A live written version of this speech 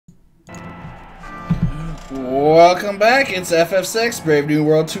Welcome back, it's FF6, Brave New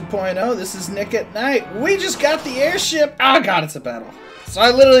World 2.0. This is Nick at Night. We just got the airship. Oh god, it's a battle. So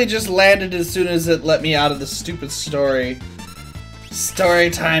I literally just landed as soon as it let me out of the stupid story. Story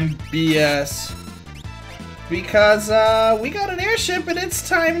time BS. Because we got an airship and it's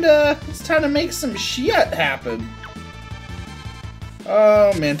time to make some shit happen.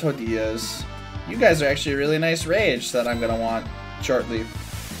 Oh, Manto Diaz. You guys are actually a really nice rage that I'm gonna want shortly.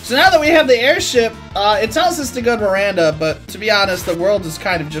 So now that we have the airship, it tells us to go to Miranda, but to be honest, the world is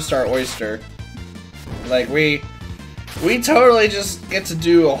kind of just our oyster. Like, we totally just get to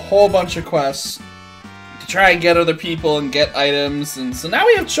do a whole bunch of quests to try and get other people and get items, and so now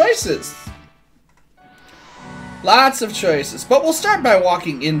we have choices. Lots of choices, but we'll start by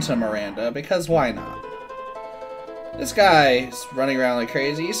walking into Miranda, because why not? This guy is running around like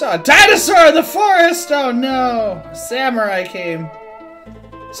crazy. He saw a dinosaur in the forest! Oh no! A samurai came.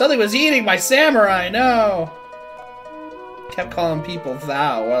 Something was eating my samurai, no! Kept calling people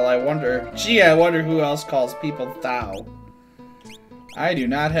thou. Well, I wonder who else calls people thou. I do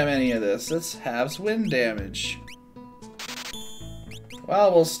not have any of this. This halves wind damage.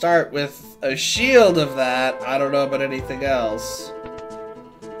 Well, we'll start with a shield of that. I don't know about anything else.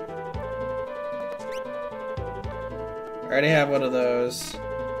 I already have one of those.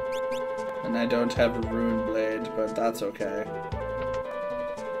 And I don't have a rune blade, but that's okay.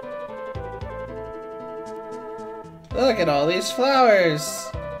 Look at all these flowers!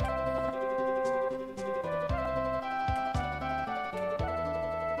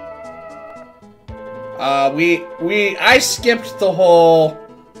 I skipped the whole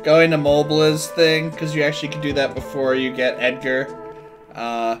going to Mobliz thing, because you actually can do that before you get Edgar.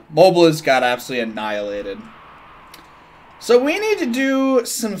 Mobliz got absolutely annihilated. So we need to do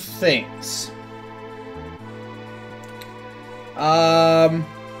some things.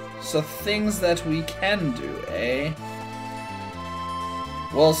 So things that we can do, eh?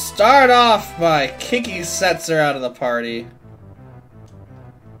 We'll start off by kicking Setzer out of the party.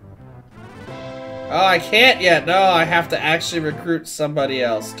 Oh, I can't yet. No, I have to actually recruit somebody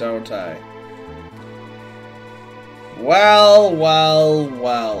else, don't I? Well, well,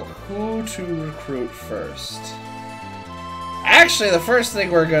 well. Who to recruit first? Actually, the first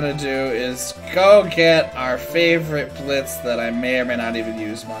thing we're gonna do is go get our favorite blitz that I may or may not even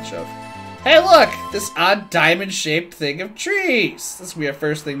use much of. Hey look! This odd diamond-shaped thing of trees! This will be our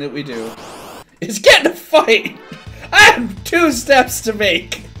first thing that we do. Is get in a fight! I have 2 steps to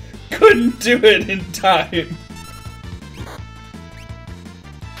make! Couldn't do it in time.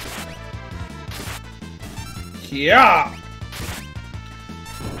 Yeah!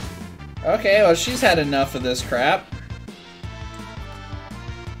 Okay, well she's had enough of this crap.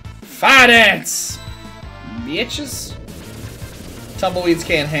 Fire dance! Bitches. Tumbleweeds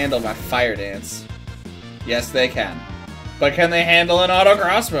can't handle my fire dance. Yes, they can. But can they handle an auto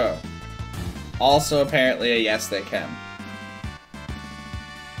crossbow? Also, apparently, a yes, they can.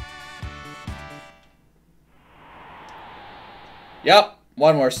 Yup,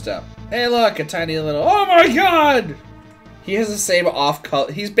 one more step. Hey, look, a tiny little. Oh my god! He has the same off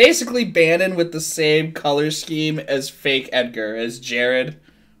color. He's basically Bannon with the same color scheme as fake Edgar, as Jared.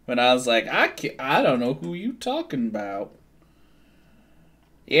 When I was like, I don't know who you talking about.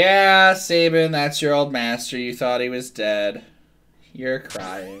 Yeah, Sabin, that's your old master. You thought he was dead. You're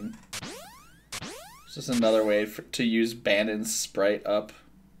crying. It's just another way to use Bannon's sprite up.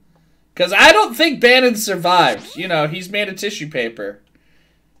 Because I don't think Bannon survived. You know, he's made of tissue paper.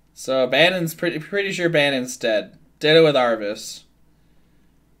 So Bannon's pretty sure Bannon's dead. Did it with Arvis.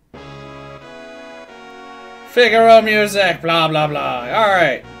 Figaro music, blah blah blah.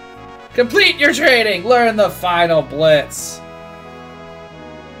 Alright. Complete your training! Learn the final blitz!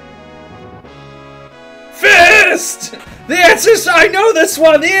 Fist! The answer's, I know this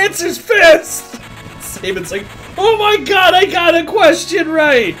one! The answer's fist! Sabin's like, oh my god, I got a question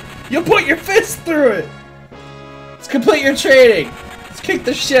right! You put your fist through it! Let's complete your training! Let's kick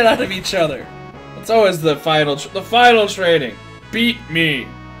the shit out of each other. That's always the final training. Beat me!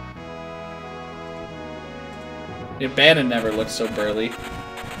 Yeah, Bannon never looked so burly.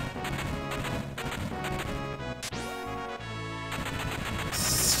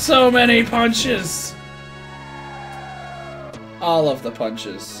 So many punches! All of the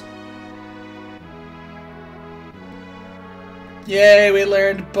punches. Yay, we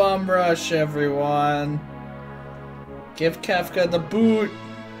learned Bum Rush, everyone. Give Kefka the boot.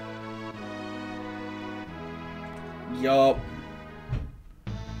 Yup.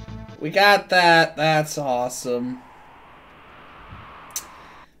 We got that. That's awesome.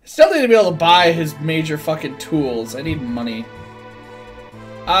 I still need to be able to buy his major fucking tools. I need money.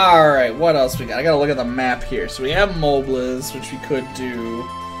 Alright, what else we got? I gotta look at the map here. So we have Mobliz, which we could do.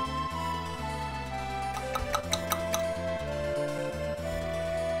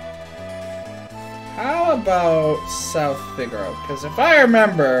 How about South Figaro? Because if I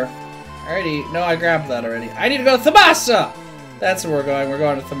remember... No, I grabbed that already. I need to go to Thamasa! That's where we're going. We're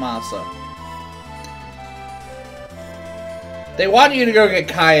going to Thamasa. They want you to go get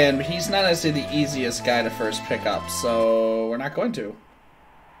Cayenne, but he's not necessarily the easiest guy to first pick up, so we're not going to.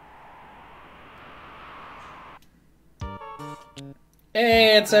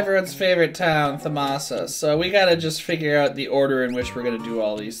 Hey, it's everyone's favorite town, Thamasa. So we gotta just figure out the order in which we're gonna do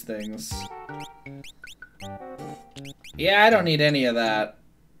all these things. Yeah, I don't need any of that.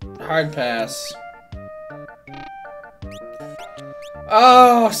 Hard pass.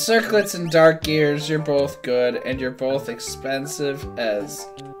 Oh, circlets and dark gears, you're both good, and you're both expensive as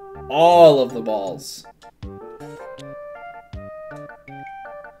all of the balls.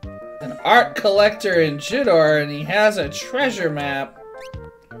 An art collector in Jidor, and he has a treasure map.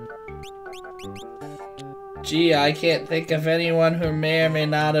 Gee, I can't think of anyone who may or may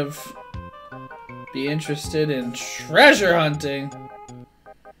not be interested in treasure hunting.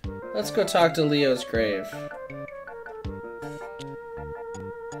 Let's go talk to Leo's grave.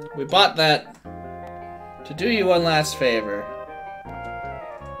 We bought that to do you one last favor.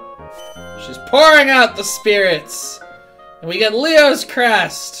 She's pouring out the spirits, and we get Leo's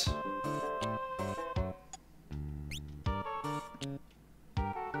crest.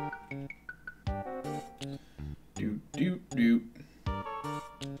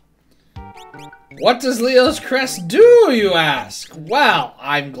 What does Leo's crest do, you ask? Well,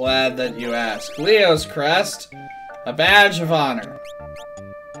 I'm glad that you ask. Leo's crest, a badge of honor.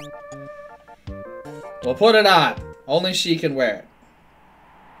 We'll put it on. Only she can wear it.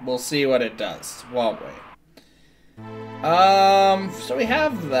 We'll see what it does, won't we? So we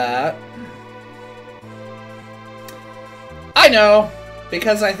have that. I know,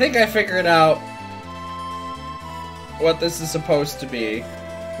 because I think I figured out what this is supposed to be.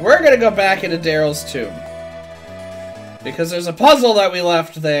 We're gonna go back into Daryl's tomb. Because there's a puzzle that we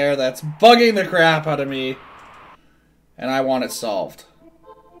left there that's bugging the crap out of me. And I want it solved.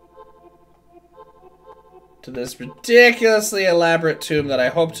 To this ridiculously elaborate tomb that I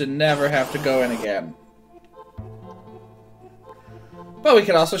hope to never have to go in again. But we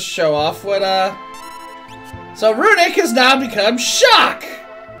can also show off what, So Runic has now become Shock!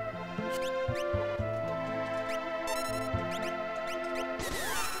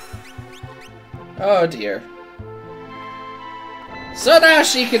 Oh dear. So now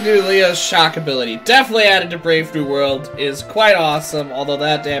she can do Leo's shock ability. Definitely added to Brave New World. Is quite awesome, although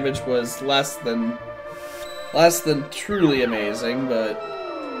that damage was less than truly amazing, but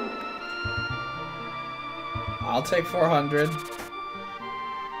I'll take 400.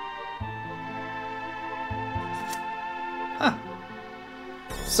 Huh.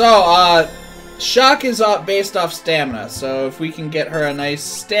 So, shock is based off stamina, so if we can get her a nice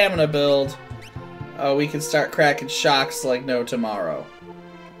stamina build, we can start cracking shocks like no tomorrow.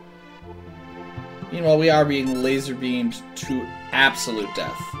 Meanwhile, we are being laser beamed to absolute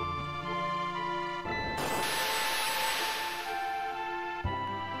death.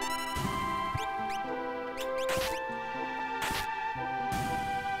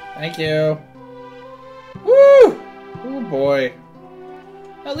 Thank you. Woo! Oh boy.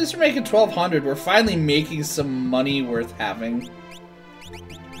 At least we're making 1,200. We're finally making some money worth having.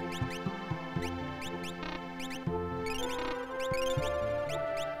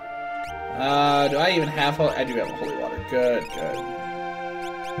 Do I even have holy? I do have holy water. Good, good.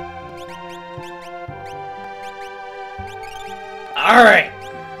 Alright!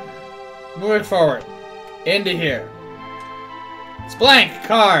 Moving forward. Into here. It's blank.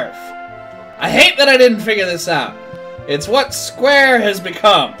 Carve. I hate that I didn't figure this out. It's what Square has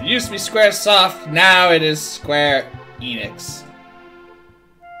become. It used to be Square Soft, now it is Square Enix.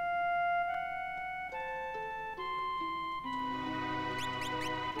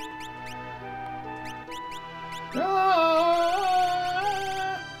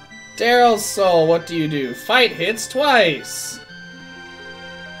 Daryl's soul, what do you do? Fight hits twice.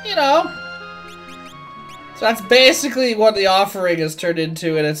 You know. So that's basically what the offering has turned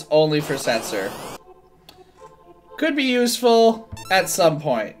into, and it's only for Setzer. Could be useful at some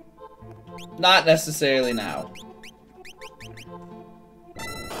point. Not necessarily now.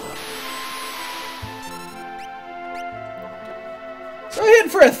 So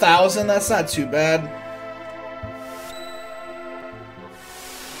hitting for 1,000, that's not too bad.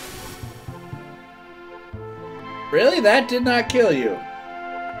 Really? That did not kill you.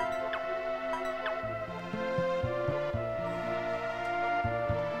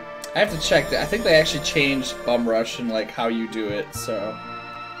 I have to check that. I think they actually changed Bum Rush and like how you do it, so.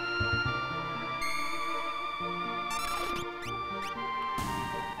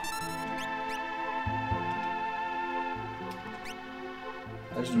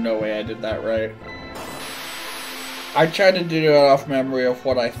 There's no way I did that right. I tried to do it off memory of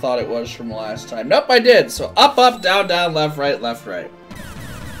what I thought it was from last time. Nope, I did. So up, up, down, down, left, right, left, right.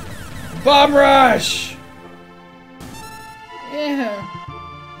 Bum Rush! Yeah.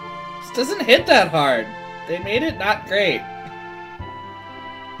 This doesn't hit that hard. They made it not great.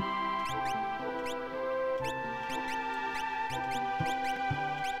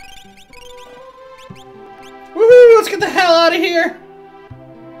 Woohoo! Let's get the hell out of here!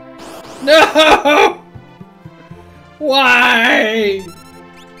 No! Why?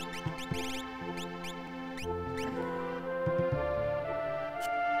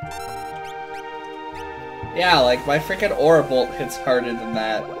 Yeah, like my freaking Aura Bolt hits harder than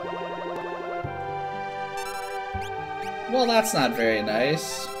that. Well, that's not very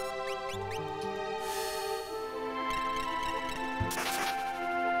nice.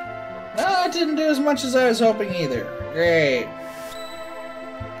 No, it didn't do as much as I was hoping either. Great.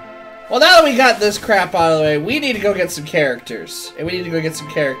 Well, now that we got this crap out of the way, we need to go get some characters. And we need to go get some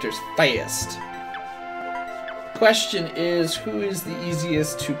characters fast. Question is, who is the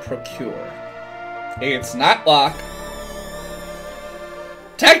easiest to procure? It's not Locke.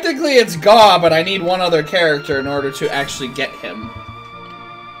 Technically it's Gaw, but I need one other character in order to actually get him.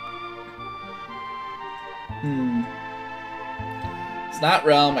 It's not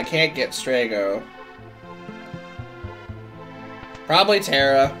Realm, I can't get Strago. Probably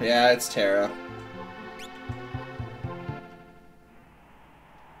Terra. Yeah, it's Terra.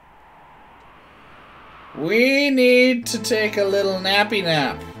 We need to take a little nappy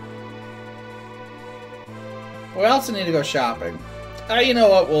nap. We also need to go shopping. You know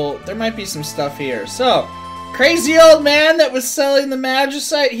what? Well, there might be some stuff here. So, crazy old man that was selling the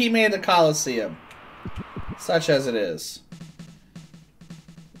Magicite, he made the Colosseum. Such as it is.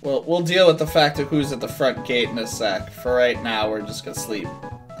 Well, we'll deal with the fact of who's at the front gate in a sec. For right now, we're just gonna sleep.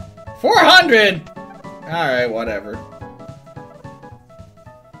 400! Alright, whatever.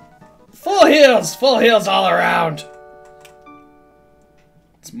 Full heals all around.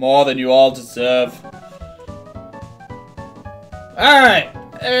 It's more than you all deserve. Alright,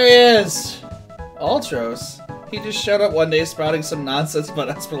 there he is. Ultros. He just showed up one day sprouting some nonsense about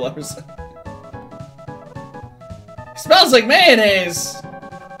Espinosa. He smells like mayonnaise!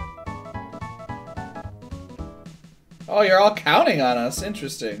 Oh, you're all counting on us.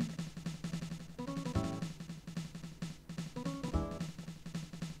 Interesting.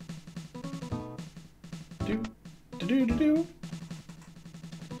 Do.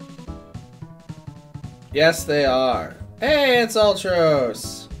 Yes, they are. Hey, it's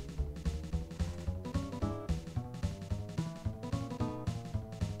Ultros!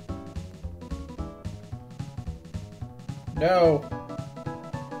 No.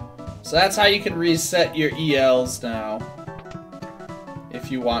 So that's how you can reset your ELs now. If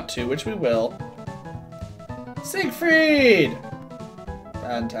you want to, which we will. Siegfried!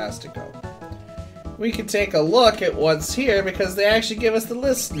 Fantastico. We can take a look at what's here because they actually give us the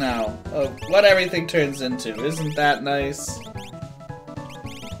list now of what everything turns into. Isn't that nice?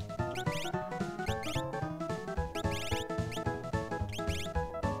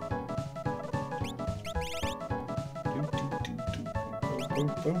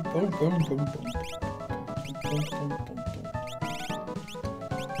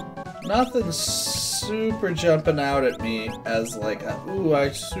 Nothing's super jumping out at me as like, ooh, I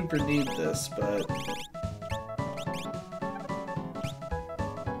super need this, but...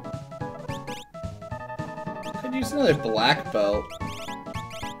 Could use another black belt.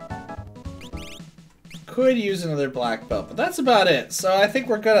 Could use another black belt, but that's about it. So I think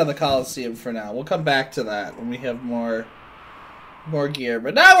we're good on the Colosseum for now. We'll come back to that when we have more gear.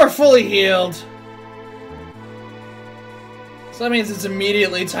 But now we're fully healed. So that means it's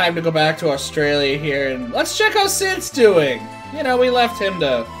immediately time to go back to Australia here and let's check how Sid's doing. You know, we left him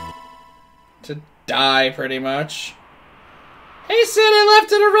to die pretty much. Hey Sid, I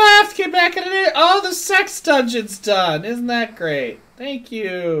left in a raft, came back in an... Oh, the sex dungeon's done. Isn't that great? Thank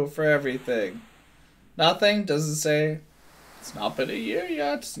you for everything. Nothing? Doesn't say. It's not been a year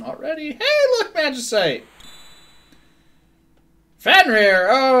yet. It's not ready. Hey, look, Magicite. Fenrir.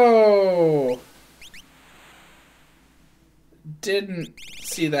 Oh. Didn't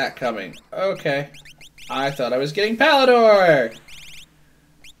see that coming. Okay. I thought I was getting Palador.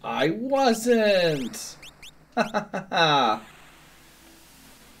 I wasn't.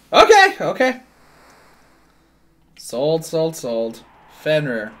 Okay, okay. Sold.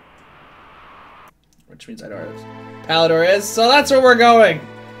 Fenrir. which means I know where Palador is, so that's where we're going!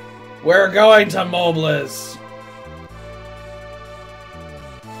 We're going to Mobliz!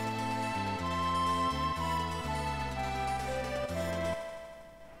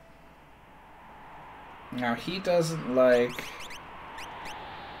 Now, he doesn't like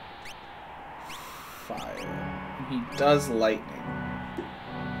fire. He does lightning.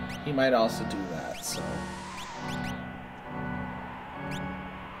 He might also do that, so...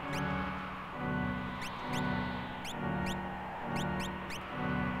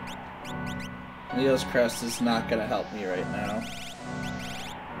 Leo's Crest is not gonna help me right now.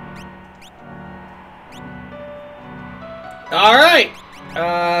 Alright!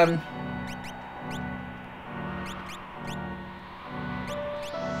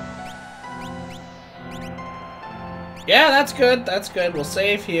 Yeah, that's good. That's good. We'll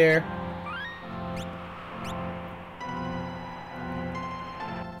save here.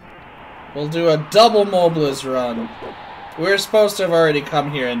 We'll do a double Mobliz run. We were supposed to have already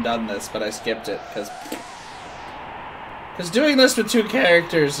come here and done this, but I skipped it because doing this with 2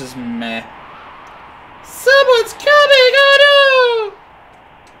 characters is meh. Someone's coming! Oh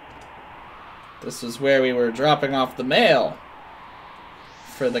no! This is where we were dropping off the mail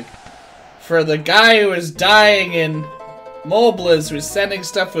for the guy who was dying in Mobliz, who's sending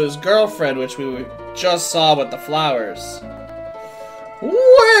stuff to his girlfriend, which we just saw with the flowers.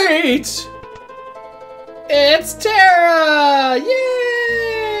 Wait! It's Terra!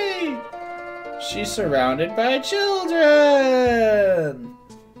 Yay! She's surrounded by children!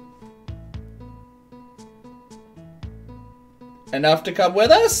 Enough to come with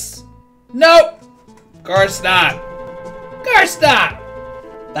us? Nope! Of course not! Of course not!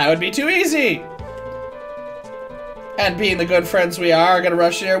 That would be too easy! And being the good friends we are, gonna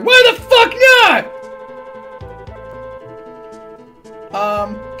rush here. Why the fuck not?!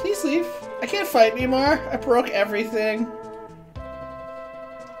 Please leave. I can't fight anymore. I broke everything.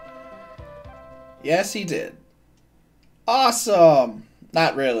 Yes, he did. Awesome!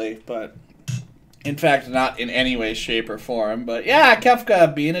 Not really, but... In fact, not in any way, shape, or form. But yeah,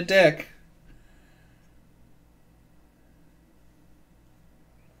 Kefka being a dick.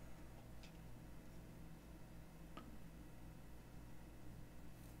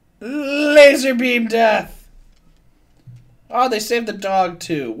 Laser beam death! Oh, they saved the dog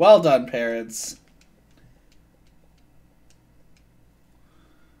too. Well done, parents.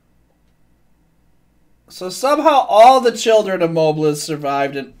 So somehow all the children of Mobliz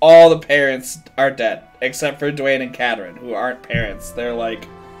survived and all the parents are dead. Except for Dwayne and Catherine, who aren't parents. They're like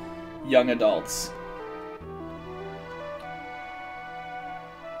young adults.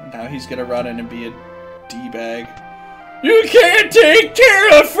 And now he's gonna run in and be a D-bag. You can't take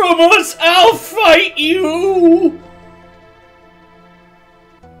Terra from us! I'll fight you!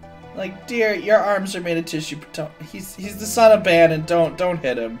 Like, dear, your arms are made of tissue. He's the son of Banon. Don't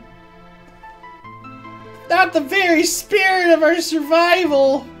hit him. Not the very spirit of our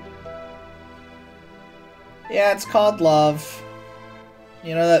survival. Yeah, it's called love.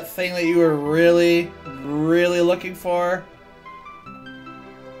 You know that thing that you were really, really looking for?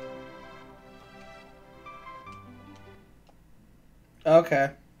 Okay.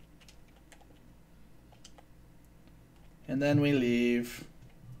 And then we leave.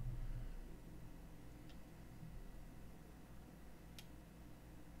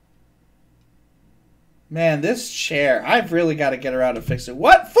 Man, this chair. I've really got to get around to fix it.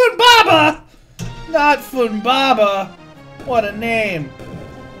 What? Funbaba! Not Funbaba. What a name.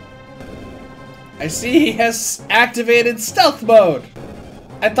 I see he has activated stealth mode.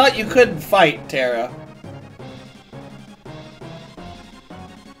 I thought you couldn't fight, Terra.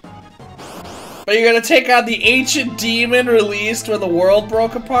 But you're gonna take on the ancient demon released when the world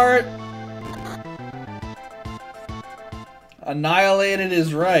broke apart? Annihilated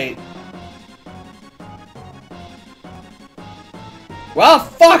is right. Well,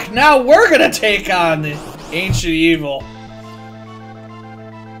 fuck! Now we're gonna take on the ancient evil.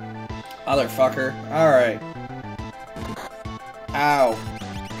 Motherfucker. Alright. Ow.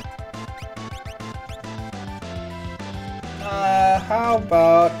 How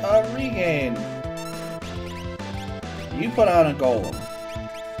about a regain? You put on a golem.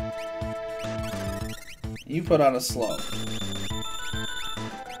 You put on a slow.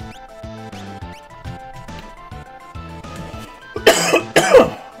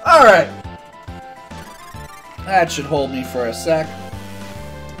 Alright. That should hold me for a sec.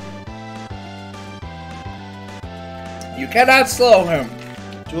 You cannot slow him.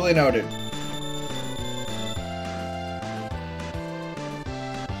 Duly noted.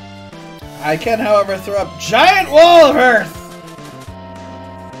 I can, however, throw up giant wall of earth.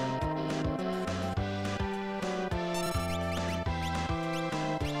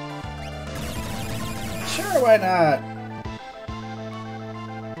 Sure, why not?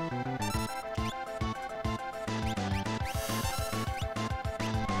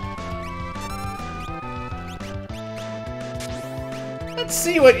 Let's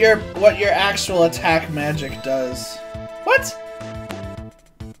see what your actual attack magic does. What?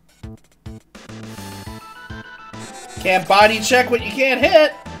 Can't body check what you can't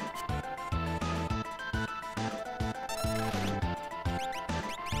hit.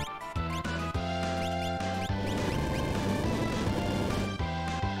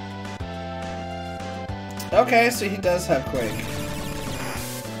 Okay, so he does have Quake.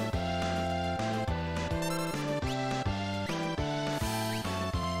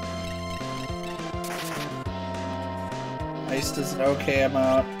 Ice does an okay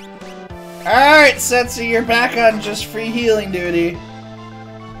amount. Alright, Setsu, you're back on just free healing duty.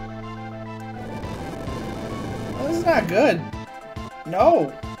 Oh, this is not good.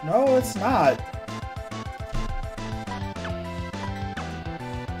 No. No, it's not.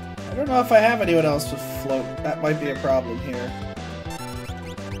 I don't know if I have anyone else with float. That might be a problem here.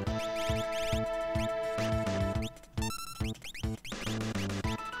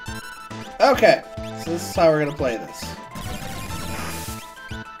 Okay, so this is how we're gonna play this.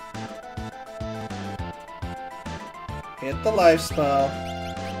 Hit the life spell.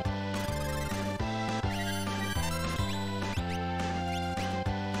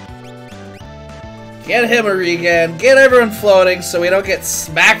 Get him a regen. Get everyone floating so we don't get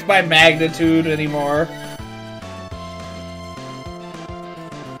smacked by magnitude anymore.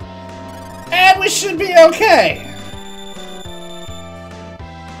 And we should be okay.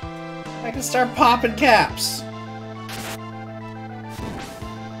 I can start popping caps.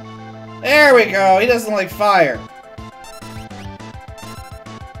 There we go. He doesn't like fire.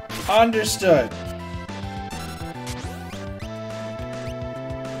 Understood.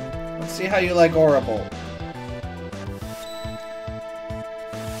 Let's see how you like Orbital.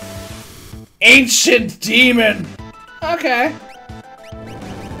 Ancient Demon! Okay.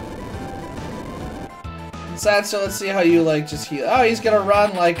 Sad, so let's see how you like just heal. Oh, he's gonna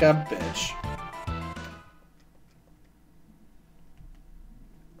run like a bitch.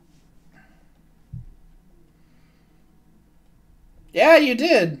 Yeah, you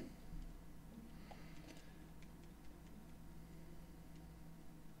did.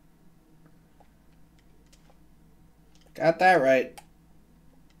 Got that right.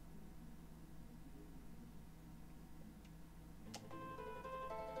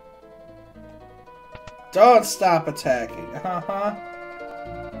 Don't stop attacking. Uh-huh.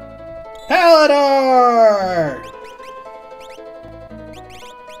 Palador!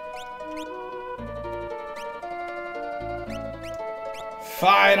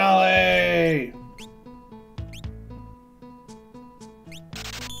 Finally!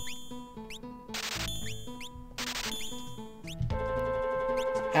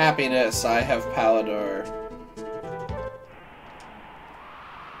 Happiness, I have Palador.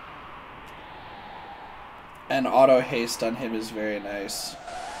 And auto haste on him is very nice.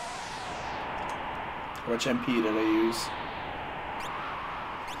 Which MP did I use?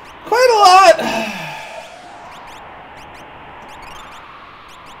 Quite a lot!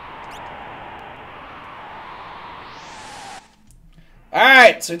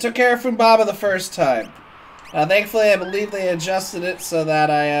 Alright, so we took care of Funbaba the first time. Thankfully, I believe they adjusted it so that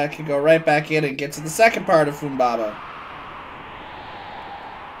I can go right back in and get to the second part of Funbaba.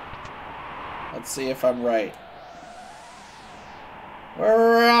 Let's see if I'm right.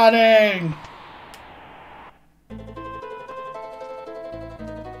 We're running!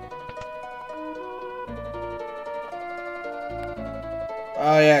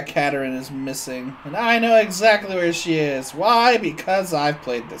 Oh yeah, Katarine is missing. And I know exactly where she is. Why? Because I've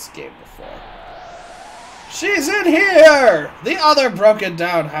played this game before. She's in here! The other broken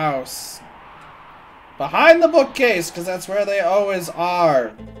down house. Behind the bookcase, because that's where they always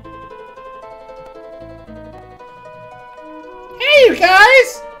are. Hey, you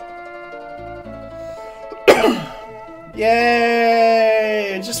guys!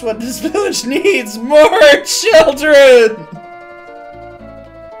 Yay! Just what this village needs. More children!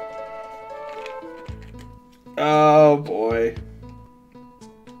 Oh, boy.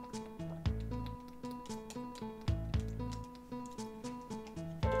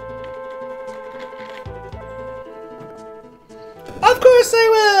 Of course I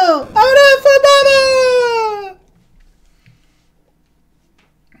will! Out of Funbaba!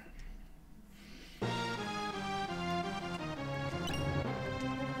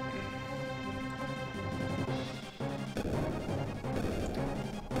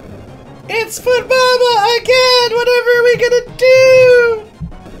 It's Funbaba again! Whatever are we gonna do?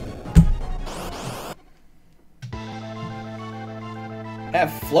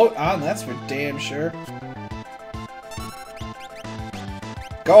 Have float on, that's for damn sure.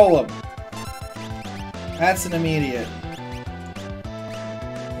 Golem. That's an immediate.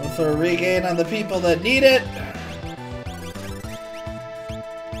 We'll throw a regain on the people that need it.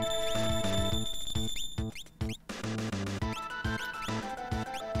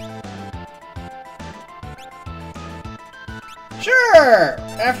 Sure!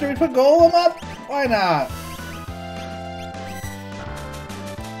 After we put Golem up, why not?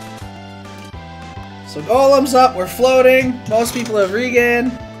 So Golem's up, we're floating. Most people have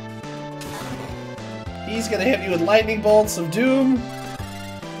regain. He's gonna hit you with lightning bolts of doom.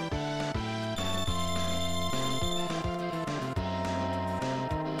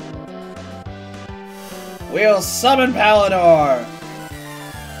 We'll summon Palador!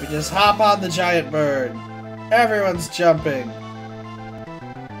 We just hop on the giant bird. Everyone's jumping.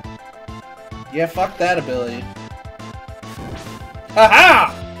 Yeah, fuck that ability.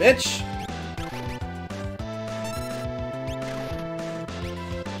 Haha! Bitch!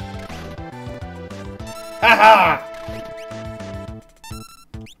 Haha!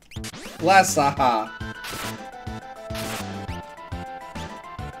 Less aha.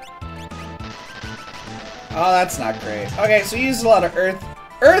 Oh, that's not great. Okay, so he uses a lot of earth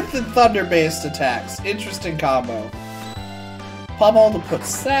and thunder-based attacks. Interesting combo. Pummel to put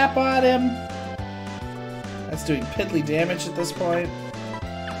sap on him. That's doing piddly damage at this point.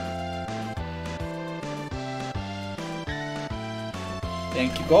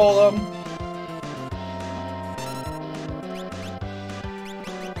 Thank you, Golem.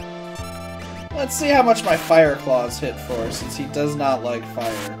 Let's see how much my Fire Claws hit for, since he does not like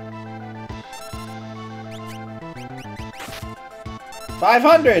fire.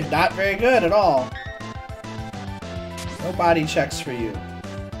 500! Not very good at all. No body checks for you.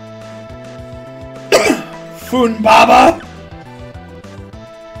 Funbaba!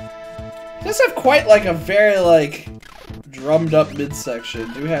 He does have quite like a very like drummed up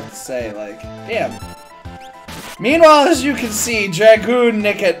midsection, do have to say, like, damn. Meanwhile, as you can see, Dragoon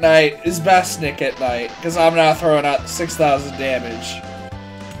Nick at Night is best Nick at Night, because I'm not throwing out 6,000 damage.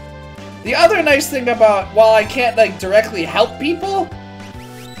 The other nice thing about, while I can't like directly help people,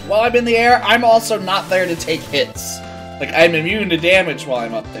 while I'm in the air, I'm also not there to take hits. Like, I'm immune to damage while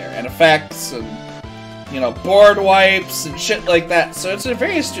I'm up there, and effects, and, you know, board wipes, and shit like that. So it's a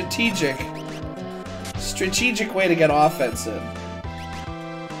very strategic way to get offense in.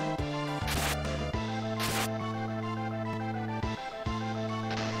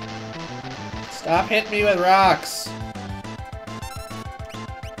 Stop hitting me with rocks.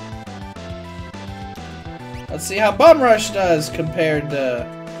 Let's see how Bum Rush does compared to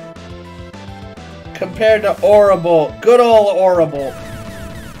Orable. Good old Orable.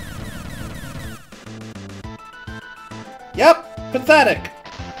 Yep, pathetic.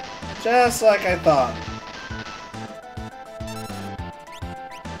 Just like I thought.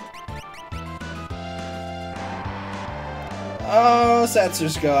 Oh,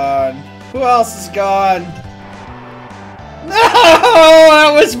 Setzer's gone. Who else is gone? No!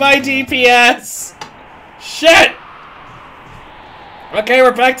 That was my DPS! Shit! Okay,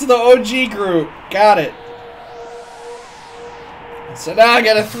 we're back to the OG group. Got it. So now I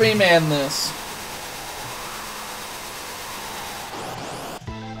gotta 3-man this.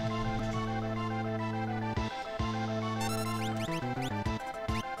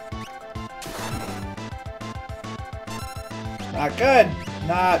 Not good.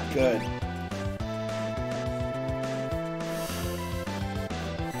 Not good.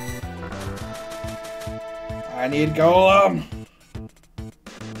 I need Golem.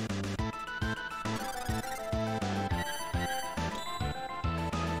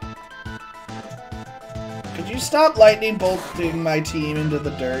 Could you stop lightning bolting my team into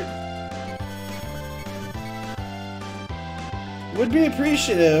the dirt? Would be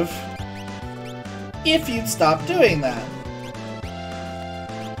appreciative if you'd stop doing that.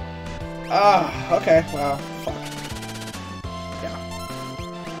 Ah, okay, well, fuck. Yeah.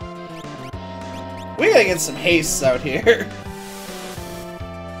 We gotta get some hastes out here.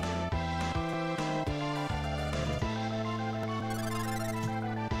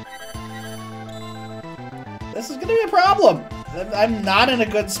 This is gonna be a problem. I'm not in a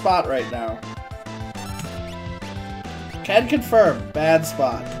good spot right now. Can confirm, bad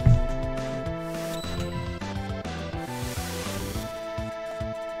spot.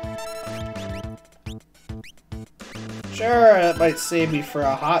 Sure, that might save me for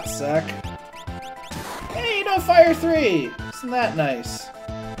a hot sec. Hey, you know, Fire 3! Isn't that nice?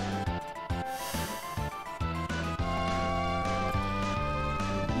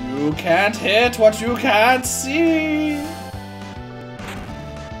 You can't hit what you can't see!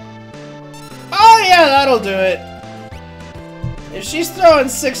 Yeah, that'll do it. If she's throwing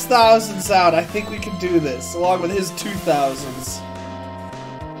 6,000s out, I think we can do this, along with his 2,000s.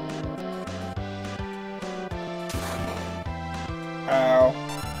 Ow.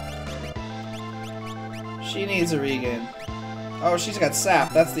 She needs a regain. Oh, she's got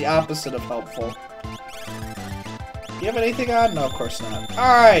sap. That's the opposite of helpful. Do you have anything on? No, of course not.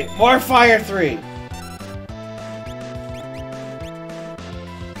 Alright, more Fire 3.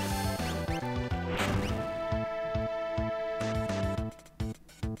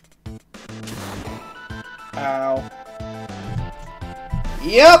 Ow.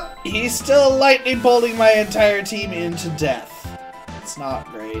 Yep, he's still lightning bolting my entire team into death. It's not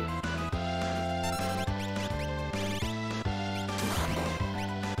great.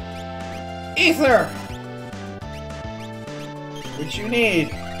 Ether! Which you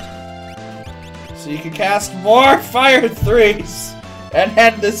need. So you can cast more Fire 3s and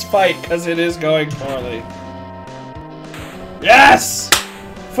end this fight, because it is going poorly. Yes!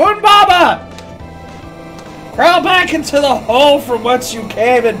 Funbaba! Crawl back into the hole from whence you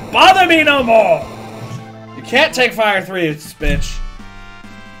came and bother me no more! You can't take Fire 3s, bitch.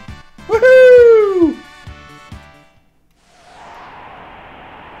 Woohoo!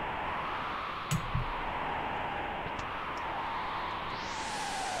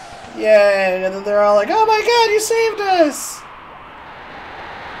 Yay! And then they're all like, "Oh my god, you saved us!"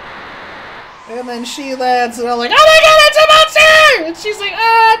 And then she lands and they're like, "Oh my god, it's a monster!" And she's like,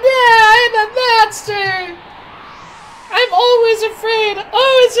 "Oh no, I'm a monster! I'm always afraid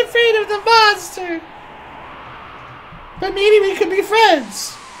of the monster! But maybe we could be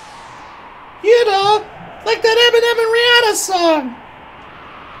friends! You know, like that Eminem and Rihanna song!"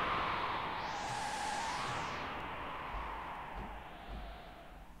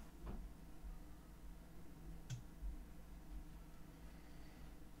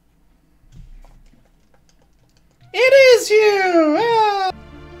 It is you! Ah.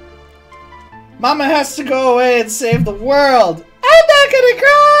 Mama has to go away and save the world! I'm not gonna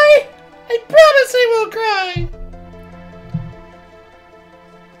cry! I promise I won't cry!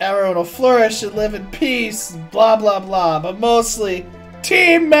 Everyone will flourish and live in peace, blah blah blah, but mostly,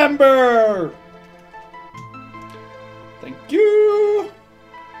 team member! Thank you!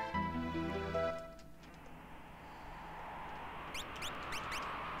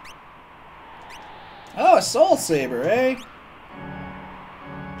 Oh, a Soul Saber, eh?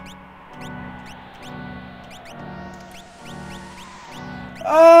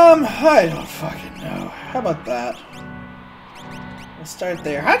 I don't fucking know. How about that? We'll start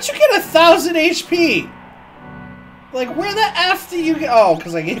there. How'd you get 1,000 HP? Like, where the F do you get? Oh,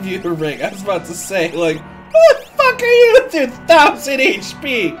 because I gave you the ring. I was about to say, like, who the fuck are you with your 1,000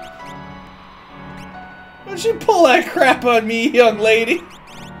 HP? Why don't you pull that crap on me, young lady?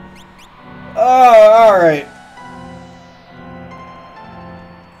 Oh, alright.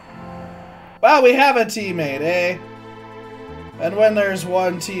 Well, we have a teammate, eh? And when there's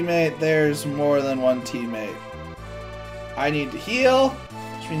one teammate, there's more than one teammate. I need to heal,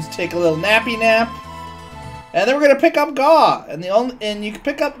 which means take a little nappy nap. And then we're gonna pick up Gaw. And you can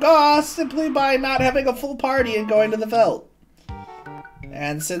pick up Gaw simply by not having a full party and going to the Veldt.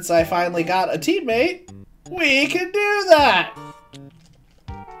 And since I finally got a teammate, we can do that!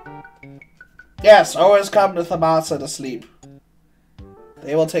 Yes, always come to Thamasa to sleep.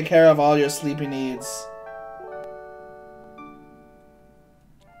 They will take care of all your sleeping needs.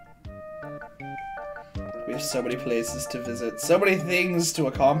 We have so many places to visit, so many things to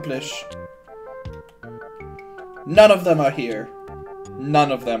accomplish. None of them are here.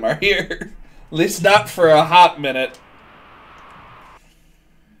 None of them are here. At least not for a hot minute.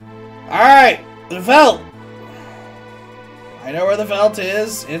 Alright, the Veldt. I know where the Veldt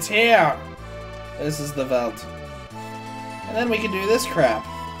is. It's here. This is the Veldt. And then we can do this crap.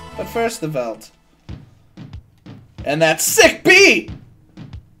 But first the Veldt. And that sick beat!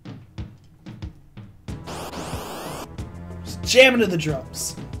 Just jamming to the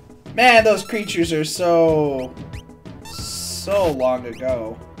drums. Man, those creatures are so long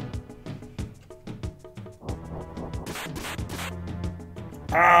ago.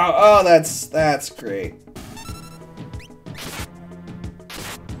 Oh, that's great.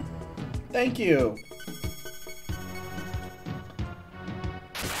 Thank you.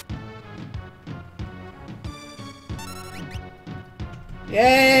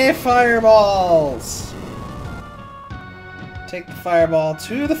 Yay, fireballs! Take the fireball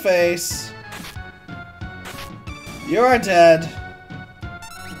to the face. You are dead.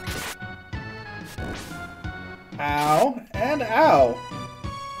 Ow, and ow.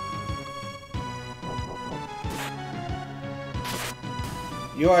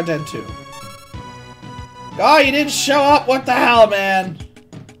 You are dead too. Oh, you didn't show up? What the hell, man?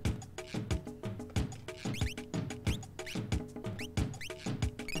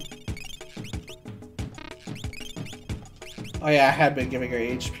 Oh yeah, I had been giving her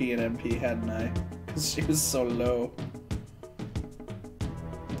HP and MP, hadn't I? Because she was so low.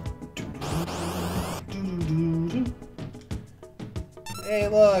 Hey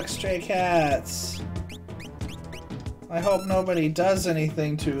look, stray cats. I hope nobody does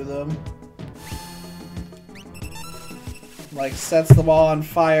anything to them. Like sets them all on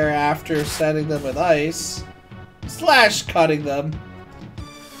fire after setting them with ice. Slash cutting them.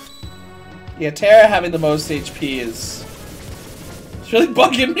 Yeah, Terra having the most HP is... It's really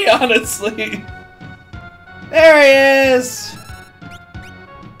bugging me, honestly. There he is!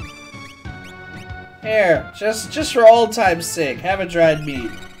 Here, just for old time's sake, have a dried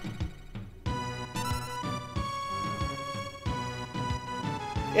meat.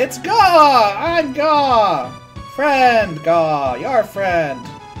 It's Gaw! I'm Gaw! Friend, Gaw, your friend.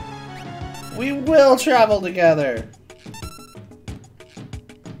 We will travel together.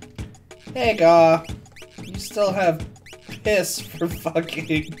 Hey, Gaw. You still have piss for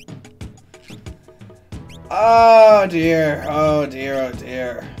fucking... Oh dear, oh dear, oh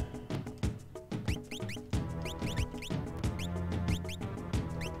dear.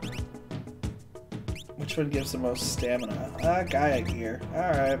 Which one gives the most stamina? Ah, Gaia gear.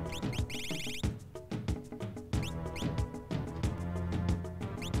 Alright.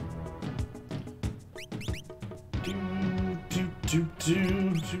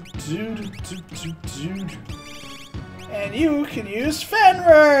 And you can use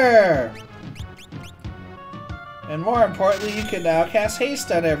Fenrir! And more importantly, you can now cast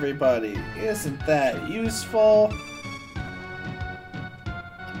haste on everybody. Isn't that useful?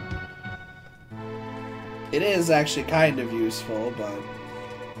 It is actually kind of useful, but...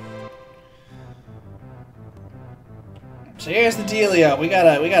 So here's the dealio. We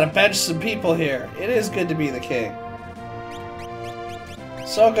gotta bench some people here. It is good to be the king.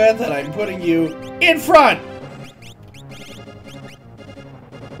 So good that I'm putting you in front!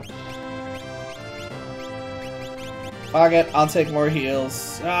 Fuck it, I'll take more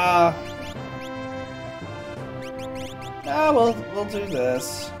heals. We'll do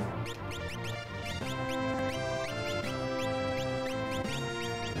this.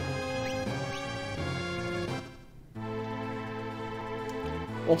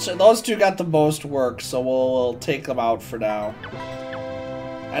 Well, those two got the most work, so we'll take them out for now.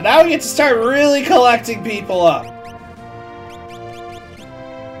 And now we get to start really collecting people up.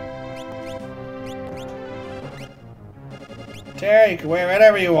 Terry, you can wear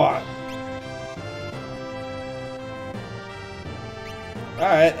whatever you want.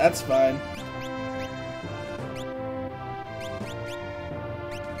 Alright, that's fine.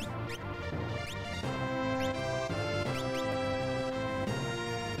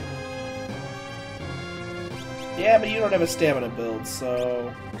 Yeah, but you don't have a stamina build,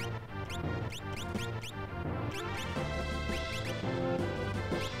 so...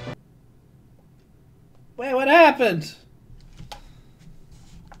 Wait, what happened?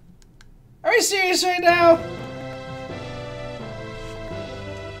 Are we serious right now?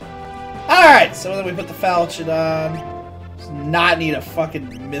 Alright, so then we put the falchion on. Does not need a fucking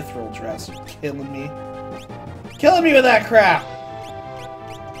mithril dress. You're killing me. Killing me with that crap!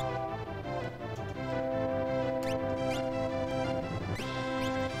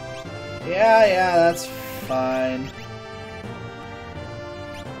 Yeah, that's fine.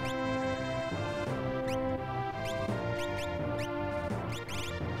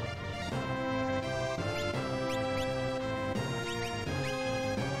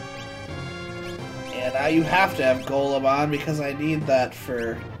 And now you have to have Golem on because I need that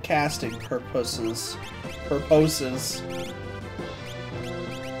for casting purposes.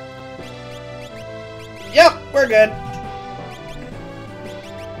 Yep, we're good.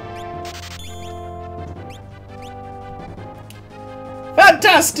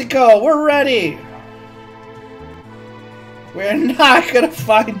 Fantastico! We're ready! We're not gonna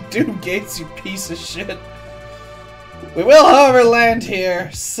find Doom Gates, you piece of shit. We will, however, land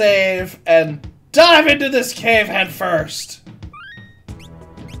here, save, and dive into this cave head first.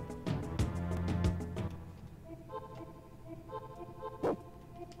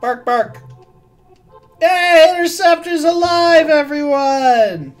 Bark, bark. Hey, Interceptor's alive,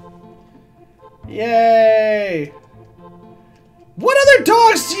 everyone! Yay! What other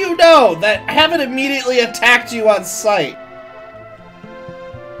dogs do you know that haven't immediately attacked you on sight?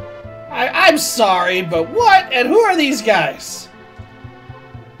 I'm sorry, but what? And who are these guys?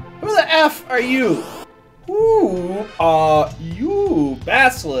 Who the F are you? Who are you?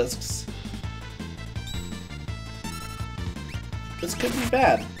 Basilisks. this could be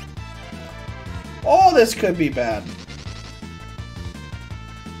bad. Oh, this could be bad.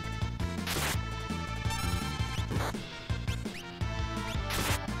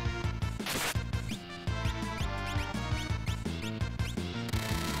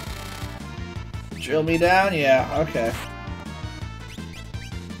 Drill me down? Yeah, okay.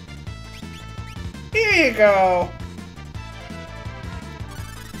 Here you go!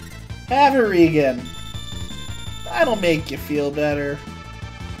 Have a Regan. That'll make you feel better.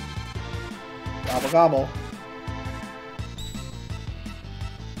 Gobble gobble.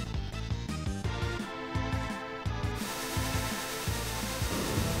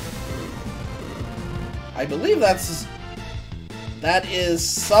 I believe that is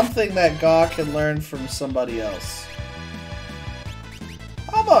something that Gaw can learn from somebody else.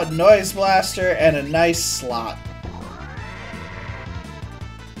 How about Noise Blaster and a nice slot?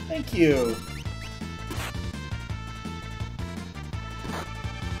 Thank you.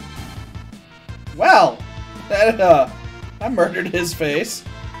 Well, I murdered his face.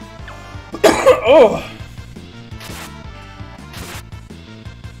 Oh.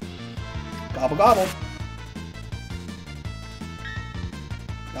 Gobble gobble.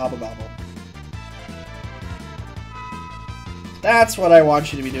 Gobble gobble. That's what I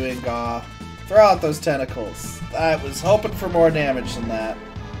want you to be doing, Gaw. Throw out those tentacles. I was hoping for more damage than that.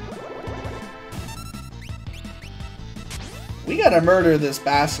 We gotta murder this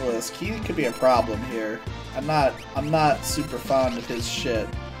Basilisk. He could be a problem here. I'm not super fond of his shit.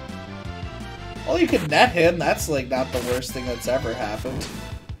 Well, you could net him. That's like not the worst thing that's ever happened.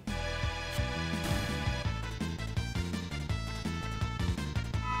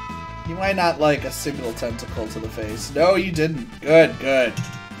 You might not like a single tentacle to the face. No, you didn't. Good, good.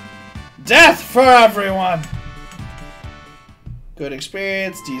 Death for everyone! Good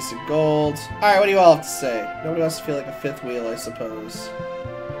experience, decent gold. Alright, what do you all have to say? Nobody wants to feel like a fifth wheel, I suppose.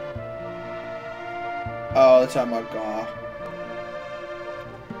 Oh, they're talking about Gaw.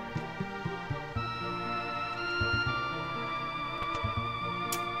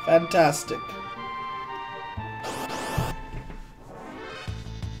 Fantastic.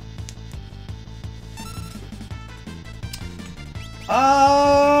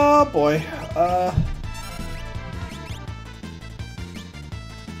 Oh boy.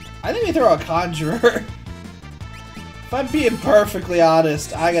 I think we throw a Conjurer. If I'm being perfectly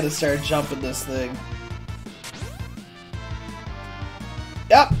honest, I gotta start jumping this thing.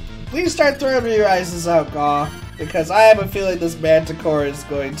 Yep, please start throwing Re-Rises out, Gaw. Because I have a feeling this Manticore is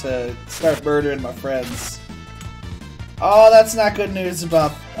going to start murdering my friends. Oh, that's not good news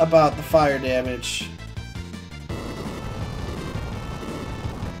about the fire damage.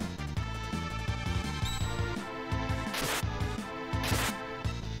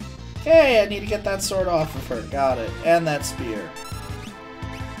 Okay, I need to get that sword off of her. Got it. And that spear.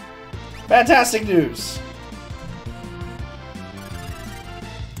 Fantastic news!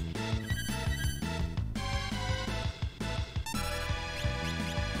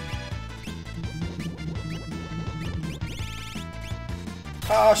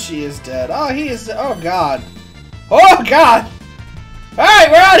 Oh, she is dead. Oh, he is dead. Oh, God. Oh, God!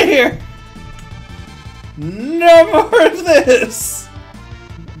 Alright, we're out of here! No more of this!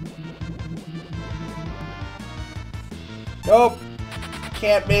 Nope.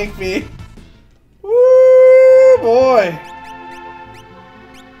 Can't make me. Woo, boy.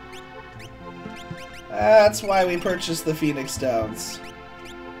 That's why we purchased the Phoenix Downs.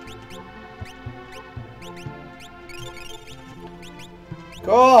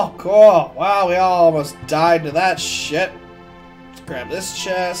 Cool, cool. Wow, we all almost died to that shit. Let's grab this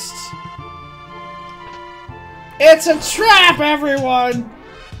chest. It's a trap, everyone!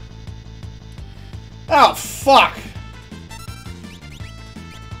 Oh, fuck.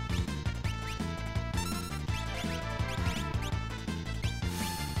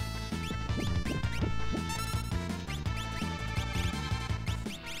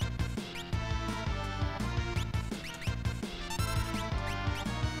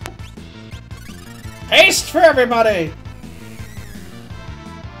 Haste for everybody!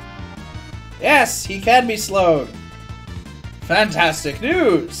 Yes, he can be slowed. Fantastic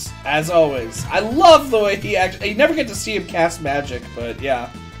news, as always. I love the way you never get to see him cast magic, but yeah.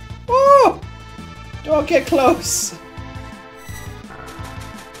 Woo! Don't get close.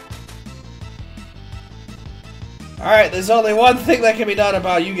 Alright, there's only one thing that can be done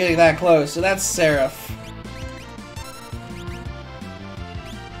about you getting that close, and that's Seraph.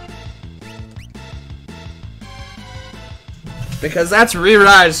 Because that's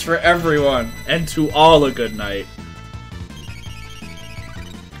Re-Rise for everyone, and to all a good night.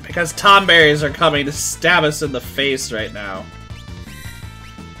 Because Tomberries are coming to stab us in the face right now.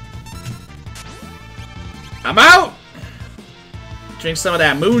 I'm out! Drink some of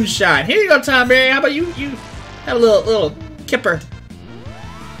that moonshine. Here you go, Tom Berry. How about you have a little kipper.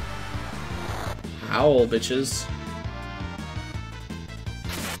 Howl, bitches.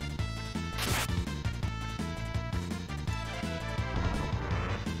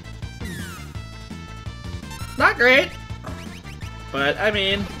 Not great. But, I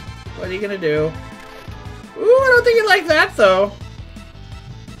mean, what are you gonna do? Ooh, I don't think you like that, though.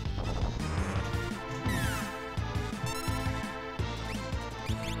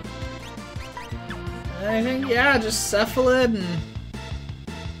 I think, yeah, just cephalid and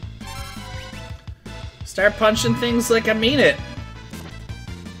start punching things like I mean it.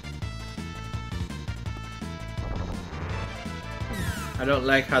 I don't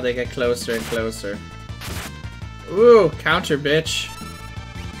like how they get closer and closer. Ooh, counter, bitch.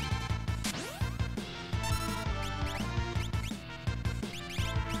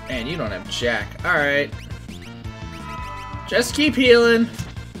 Man, you don't have jack. Alright. Just keep healing.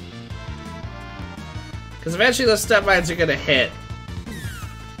 Because eventually those step mines are gonna hit.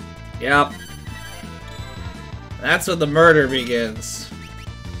 Yep. That's when the murder begins.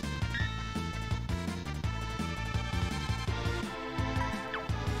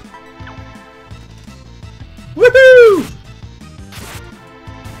 Woohoo!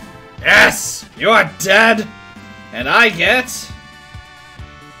 Yes! You're dead! And I get...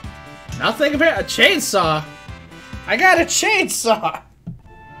 nothing about a chainsaw! I got a chainsaw!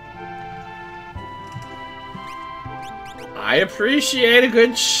 I appreciate a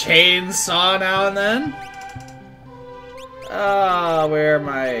good chainsaw now and then. Ah, where are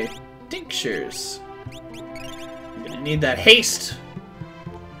my tinctures? I'm gonna need that haste.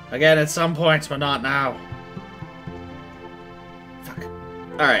 Again at some point, but not now. Fuck.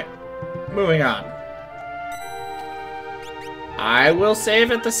 Alright. Moving on. I will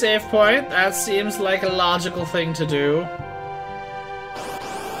save at the save point. That seems like a logical thing to do.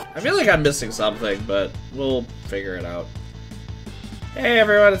 I feel like I'm missing something, but we'll figure it out. Hey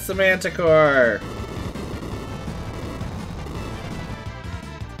everyone, it's the Manticore!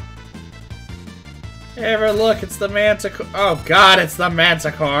 Hey everyone, look, it's the Manticore! Oh god, it's the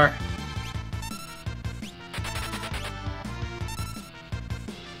Manticore!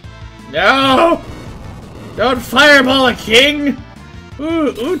 No! Don't fireball a king!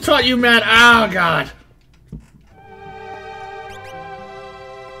 Who taught you man? Oh god!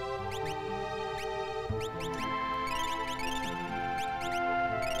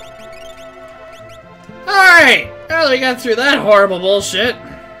 Alright! Well, we got through that horrible bullshit.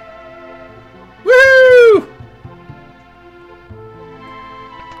 Woo!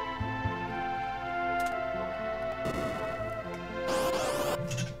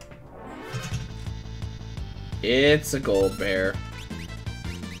 It's a gold bear.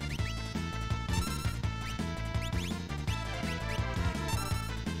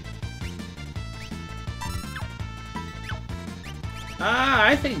 Ah,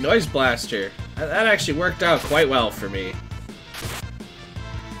 I think Noise Blaster. That actually worked out quite well for me.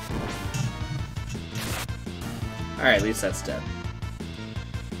 Alright, at least that's dead.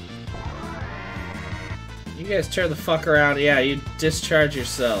 You guys turn the fuck around. Yeah, you discharge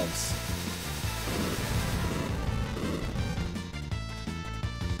yourselves.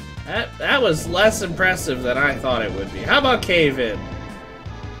 That was less impressive than I thought it would be. How about Cave In?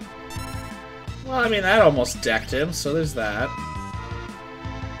 Well, I mean, that almost decked him, so there's that.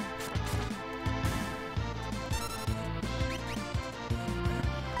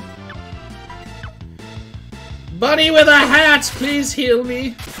 Bunny with a hat, please heal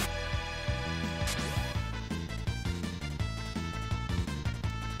me.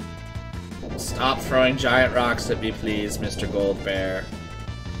 Stop throwing giant rocks at me, please, Mr. Gold Bear.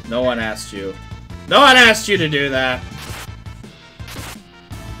 No one asked you. No one asked you to do that.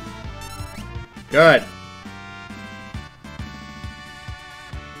 Good.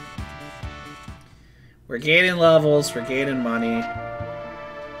 We're gaining levels, we're gaining money.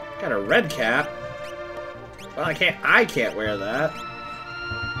 Got a red cap. Well, I can't wear that.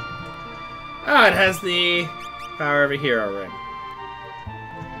 Oh, it has the power of a hero ring.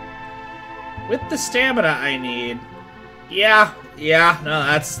 With the stamina I need. Yeah, no,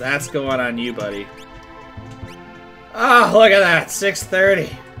 that's going on you, buddy. Oh, look at that,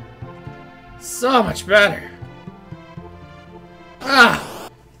 630. So much better. Ah,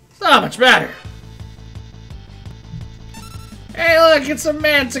 so much better. Hey, look, it's a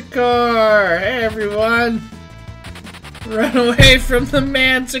Manticore. Hey, everyone. Run away from the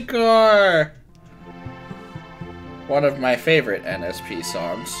Manticore. One of my favorite NSP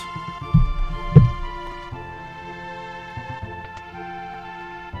songs.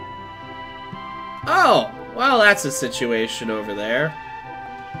 Oh, Well, that's a situation over there.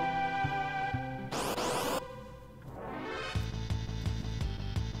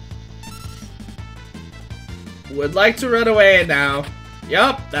 Would like to run away now.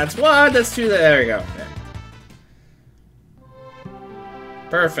 Yup, that's one, that's two, there we go. Yeah.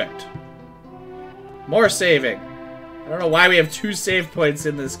 Perfect. More saving. I don't know why we have 2 save points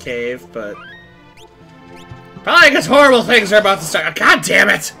in this cave, but... probably because horrible things are about to start. God damn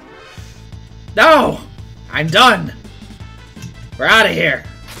it! No! I'm done! We're out of here.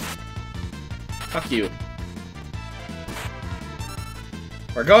 Fuck you.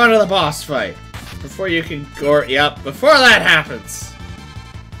 We're going to the boss fight. Before you can go... Yep, before that happens.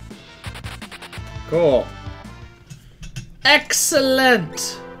 Cool.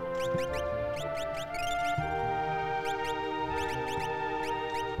 Excellent!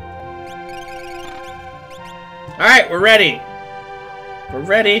 Alright, we're ready. We're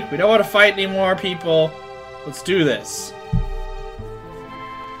ready. We don't want to fight anymore, people. Let's do this.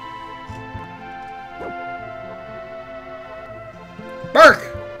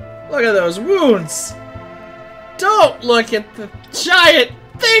 Burke! Look at those wounds! Don't look at the giant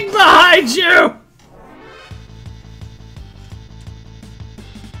thing behind you!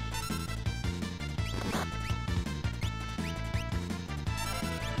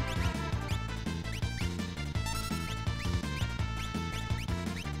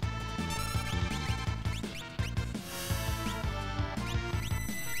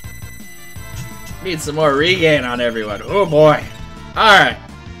 Need some more regain on everyone. Oh boy. Alright.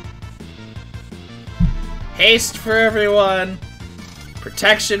 Haste for everyone.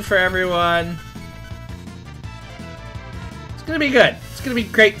 Protection for everyone. It's gonna be good. It's gonna be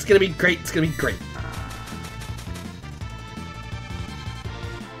great. It's gonna be great. It's gonna be great.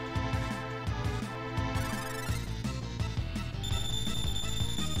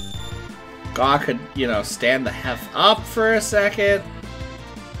 God could, you know, stand the F up for a second.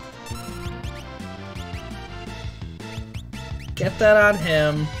 Get that on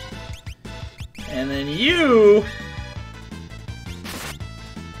him. And then you...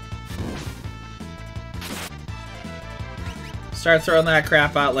 start throwing that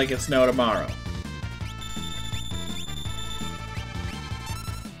crap out like it's no tomorrow.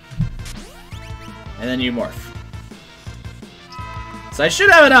 And then you morph. So I should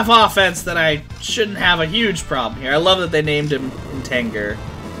have enough offense that I shouldn't have a huge problem here. I love that they named him Tenger.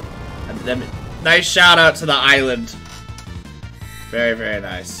 Nice shout out to the island. Very, very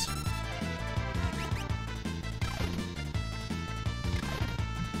nice.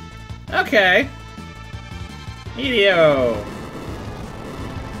 Okay. Medio.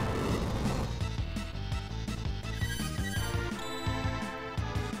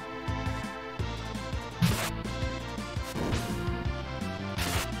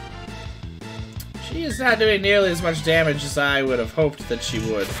 She is not doing nearly as much damage as I would have hoped that she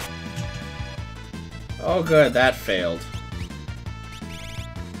would. Oh good, that failed.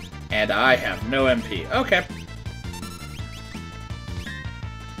 And I have no MP. Okay.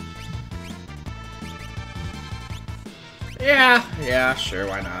 Yeah, sure,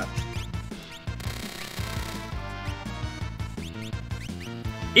 why not?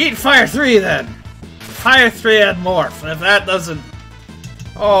 Eat Fire 3 then! Fire 3 and Morph, and if that doesn't...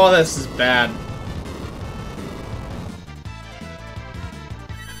 Oh, this is bad.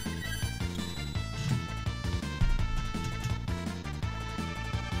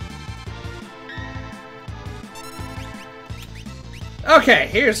 Okay,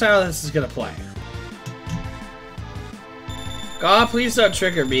 here's how this is gonna play. God, please don't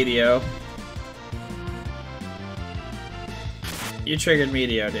trigger Medio. You triggered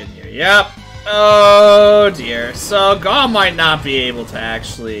Medio, didn't you? Yep. Oh dear. So Gaw might not be able to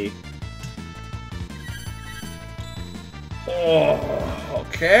actually... Oh,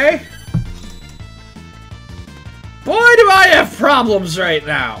 okay. Boy, do I have problems right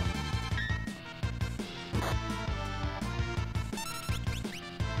now.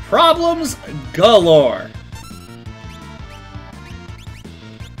 Problems galore.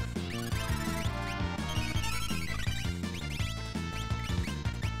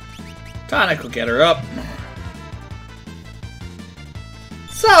 Tonic will get her up.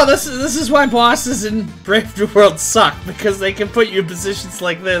 So this is why bosses in Brave New World suck, because they can put you in positions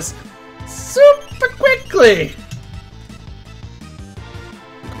like this super quickly.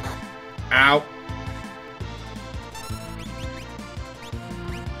 Ow.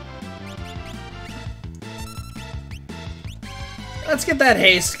 Let's get that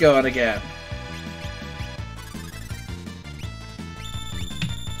haste going again.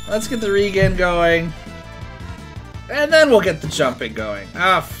 Let's get the regen going. And then we'll get the jumping going.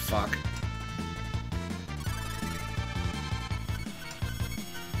 Ah, fuck.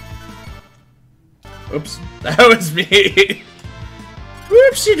 Oops, that was me.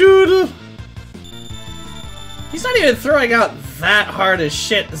 Whoopsie doodle. He's not even throwing out that hard as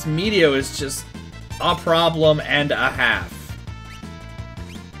shit. This Meteo is just a problem and a half.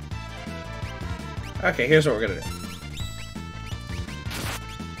 Okay, here's what we're gonna do.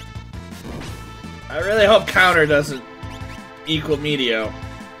 I really hope counter doesn't equal Meteo.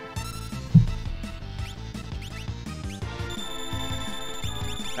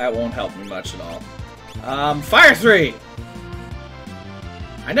 That won't help me much at all. Fire 3!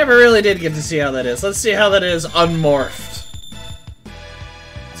 I never really did get to see how that is. Let's see how that is unmorphed.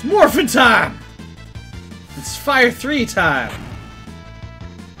 It's morphin' time! It's Fire 3 time!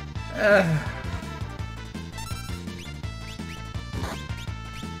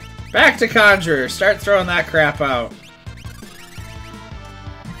 Back to Conjurer. Start throwing that crap out.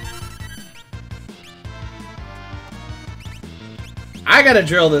 I gotta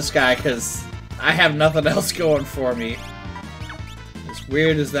drill this guy because I have nothing else going for me. As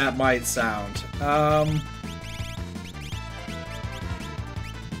weird as that might sound.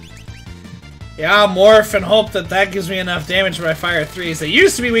 Yeah, I'll morph and hope that that gives me enough damage for my Fire 3s. They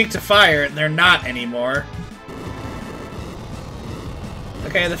used to be weak to fire, and they're not anymore.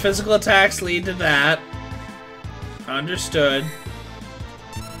 Okay, the physical attacks lead to that. Understood.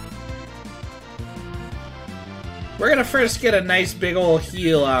 We're gonna first get a nice big ol'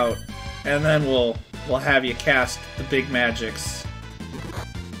 heal out, and then we'll have you cast the big magics.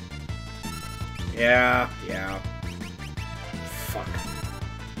 Yeah. Fuck.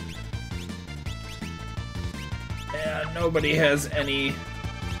 Yeah, nobody has any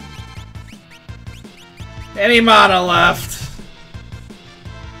mana left.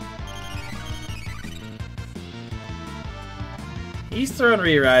 He's throwing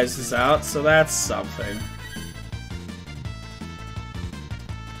re-rises out, so that's something.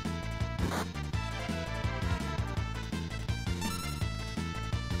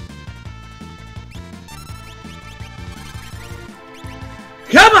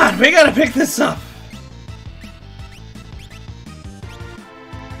 Come on, we gotta pick this up.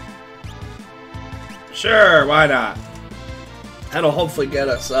 Sure, why not? That'll hopefully get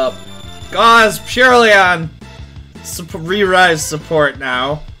us up. Gauze purely on re-rise support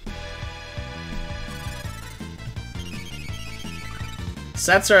now.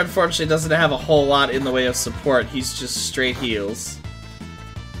 Setzer unfortunately doesn't have a whole lot in the way of support. He's just straight heals.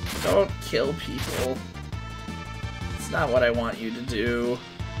 Don't kill people. It's not what I want you to do.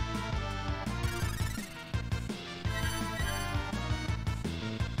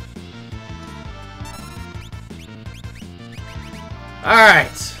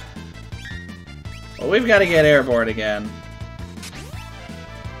 Alright. Well, we've got to get airborne again.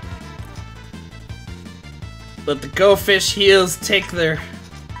 Let the Go Fish heals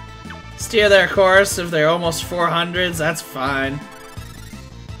steer their course. If they're almost 400s, that's fine.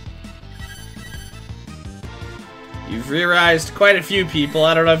 You've re-rised quite a few people.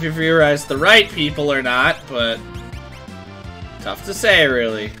 I don't know if you've re-rised the right people or not, but tough to say,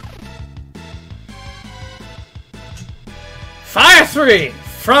 really. Fire 3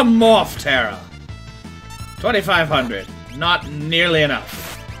 from Morph Terra. 2,500. Not nearly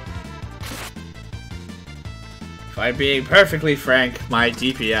enough. If I'm being perfectly frank, my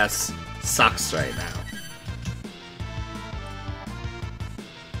DPS sucks right now.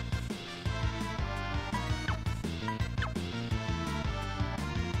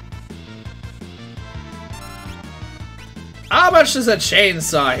 How much does a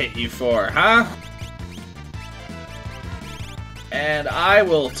chainsaw hit you for, huh? And I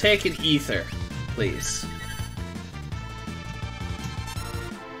will take an ether, please.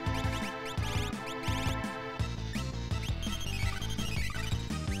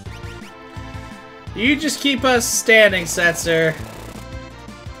 You just keep us standing, Setzer.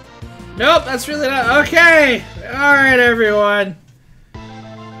 Nope, that's really not... Okay! Alright, everyone.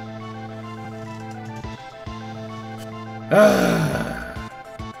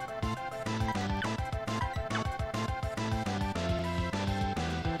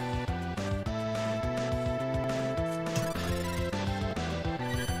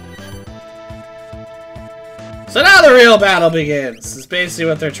 So now the real battle begins, is basically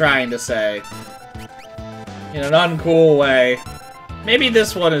what they're trying to say. In an uncool way. Maybe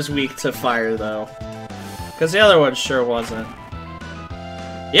this one is weak to fire, though. Because the other one sure wasn't.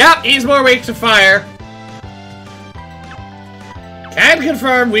 Yep, he's more weak to fire. Can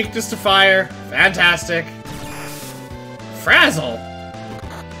confirm weakness to fire. Fantastic. Frazzle.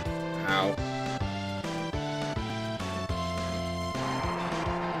 Ow.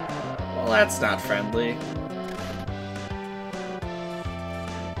 Well, that's not friendly.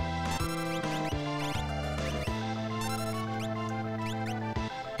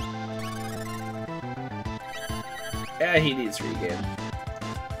 Yeah, he needs regain.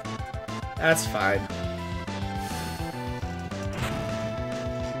 That's fine.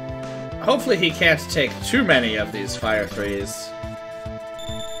 Hopefully he can't take too many of these Fire 3s.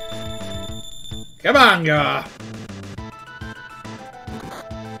 Come on, go!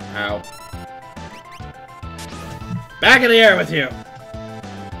 Ow. Back in the air with you!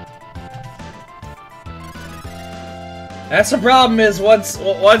 That's the problem is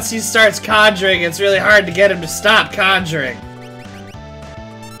once he starts conjuring, it's really hard to get him to stop conjuring.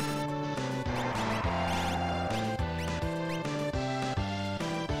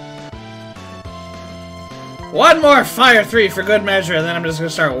 One more Fire 3 for good measure, and then I'm just gonna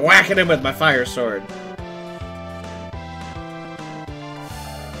start whacking him with my Fire Sword.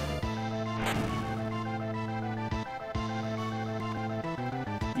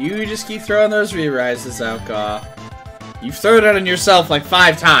 You just keep throwing those re-rises out, Gaw. You've thrown it on yourself like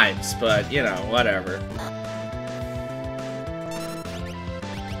 5 times, but, you know, whatever.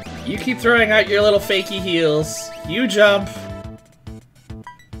 You keep throwing out your little fakey heals. You jump.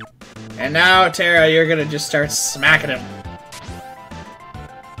 And now, Terra, you're gonna just start smacking him.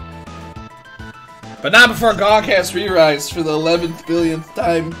 But not before Gaw casts re-rise for the 11th billionth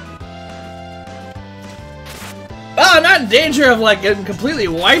time. Oh, I'm not in danger of, like, getting completely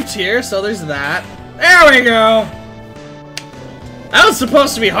wiped here, so there's that. There we go! That was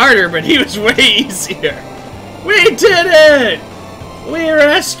supposed to be harder, but he was way easier. We did it! We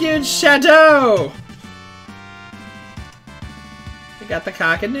rescued Shadow! We got the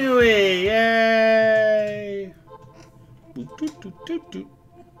Kakanui! Yay!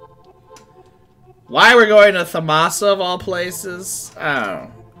 Why we're going to Thamasa of all places? I don't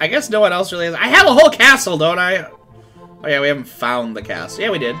know. I guess no one else really has. I have a whole castle, don't I? Oh yeah, we haven't found the castle.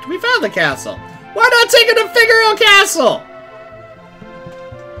 Yeah, we did. We found the castle. Why not take it to Figaro Castle?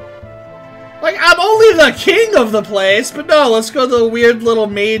 Like, I'm only the king of the place, but no, let's go to the weird little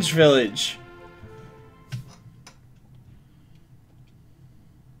mage village.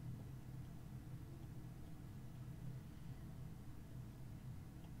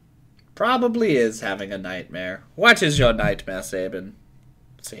 Probably is having a nightmare. What is your nightmare, Sabin?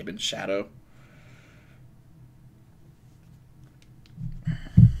 Sabin Shadow.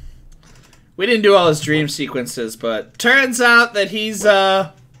 We didn't do all his dream sequences, but turns out that he's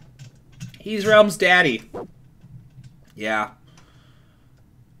Realm's daddy. Yeah.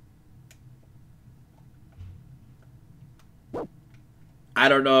 I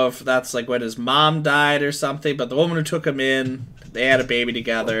don't know if that's like when his mom died or something, but the woman who took him in, they had a baby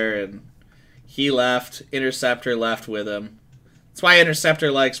together, and he left. Interceptor left with him. That's why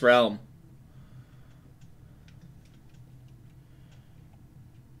Interceptor likes Realm.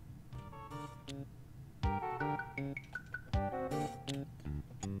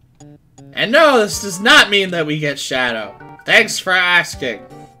 And no, this does not mean that we get Shadow. Thanks for asking.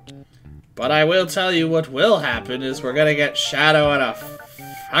 But I will tell you what will happen is we're gonna get Shadow in a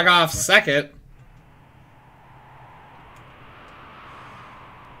fuck-off second.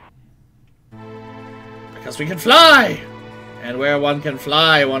 Because we can fly! And where one can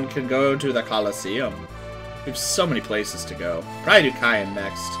fly, one can go to the Colosseum. We have so many places to go. Probably do Kayan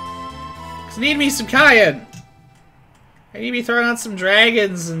next. Because I need me some Kayan! I need to be throwing out some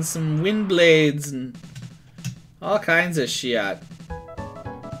dragons and some wind blades and all kinds of shit.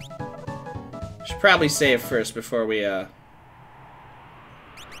 Should probably save first before we,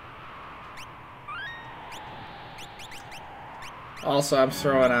 Also, I'm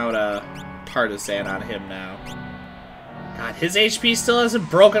throwing out a partisan on him now. God, his HP still hasn't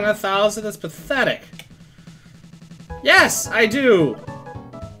broken 1,000? That's pathetic. Yes, I do!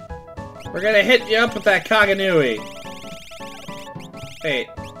 We're gonna hit you up with that Kaganui. Wait.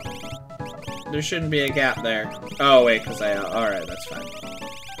 There shouldn't be a gap there. Oh, wait, because I... Alright, that's fine.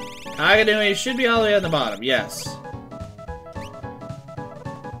 Kaganui should be all the way on the bottom, yes.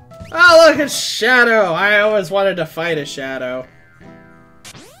 Oh, look, it's Shadow! I always wanted to fight a Shadow.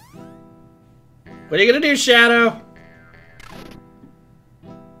 What are you gonna do, Shadow?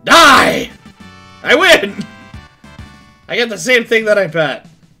 Die! I win! I get the same thing that I bet.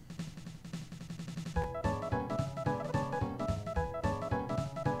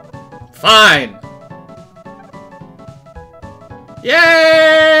 Fine!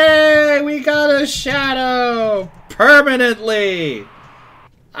 Yay! We got a Shadow! Permanently!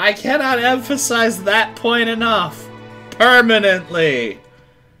 I cannot emphasize that point enough. Permanently!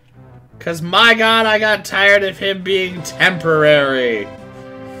 Because my god, I got tired of him being temporary.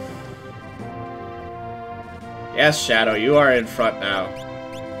 Yes, Shadow, you are in front now.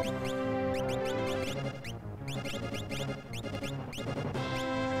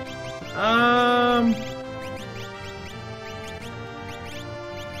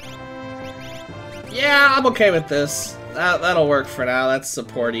 Yeah, I'm okay with this. That'll work for now. That's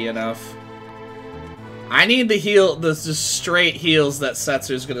supporty enough. I need the just straight heals that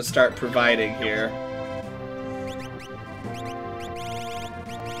Setsu's gonna start providing here.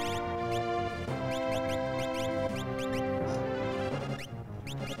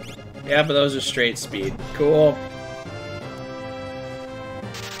 Yeah, but those are straight speed. Cool.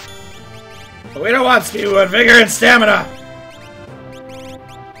 But we don't want speed, we want vigor and stamina!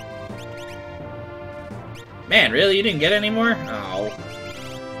 Man, really? You didn't get any more? Oh.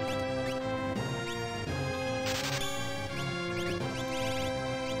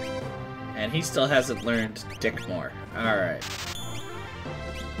 And he still hasn't learned Dick more. Alright.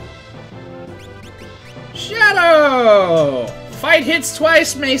 Shadow! Fight hits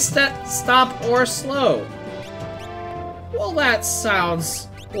twice may stop or slow. Well, that sounds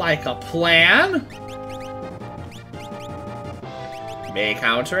like a plan. May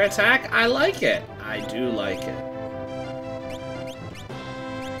counterattack? I like it. I do like it.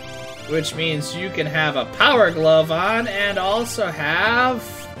 Which means you can have a power glove on and also have...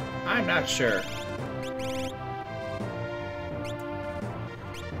 I'm not sure.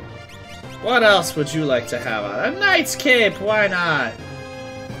 What else would you like to have on? A knight's cape, why not?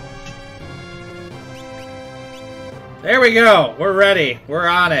 There we go. We're ready. We're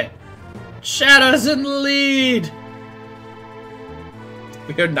on it. Shadow's in the lead.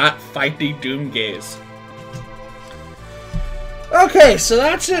 We are not fighting Doomgaze. Okay, so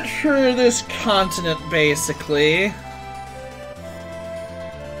that's it for this continent, basically.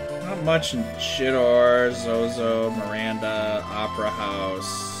 Not much in Chidor, Zozo, Miranda, Opera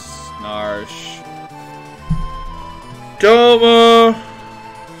House, Narsh, Doma,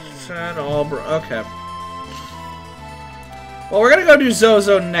 San Albra. Okay. Well, we're gonna go do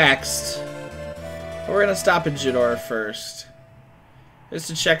Zozo next. We're gonna stop in Jidor first. Just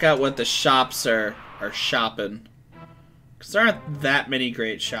to check out what the shops are shopping. Because there aren't that many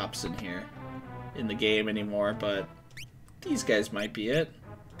great shops in here. In the game anymore, but these guys might be it.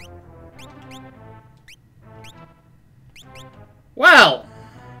 Well!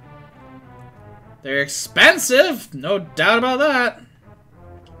 They're expensive! No doubt about that!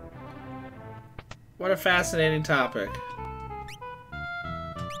 What a fascinating topic.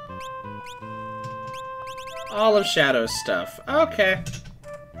 All of Shadow's stuff. Okay.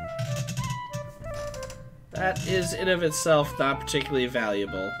 That is in of itself not particularly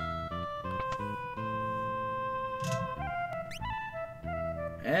valuable.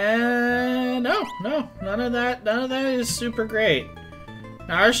 And no, none of that is super great.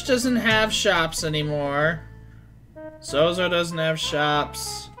 Narsh doesn't have shops anymore. Zozo doesn't have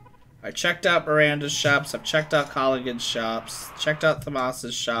shops. I checked out Miranda's shops. I've checked out Colligan's shops. Checked out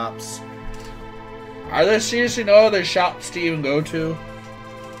Thomas's shops. Are there seriously no other shops to even go to?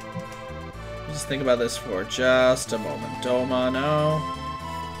 Just think about this for just a moment. Doma, no.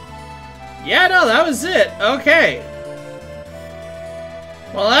 Yeah, no, that was it. Okay.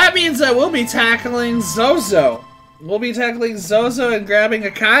 Well, that means that we'll be tackling Zozo. We'll be tackling Zozo and grabbing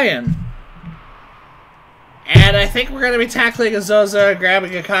a Kayan. And I think we're going to be tackling a Zozo and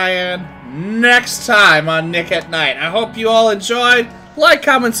grabbing a Kayan next time on Nick at Night. I hope you all enjoyed. Like,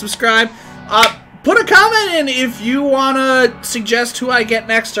 comment, subscribe. Put a comment in if you want to suggest who I get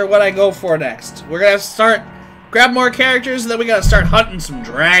next or what I go for next. We're going to start, grab more characters, and then we got to start hunting some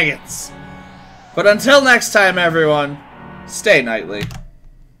dragons. But until next time, everyone, stay knightly.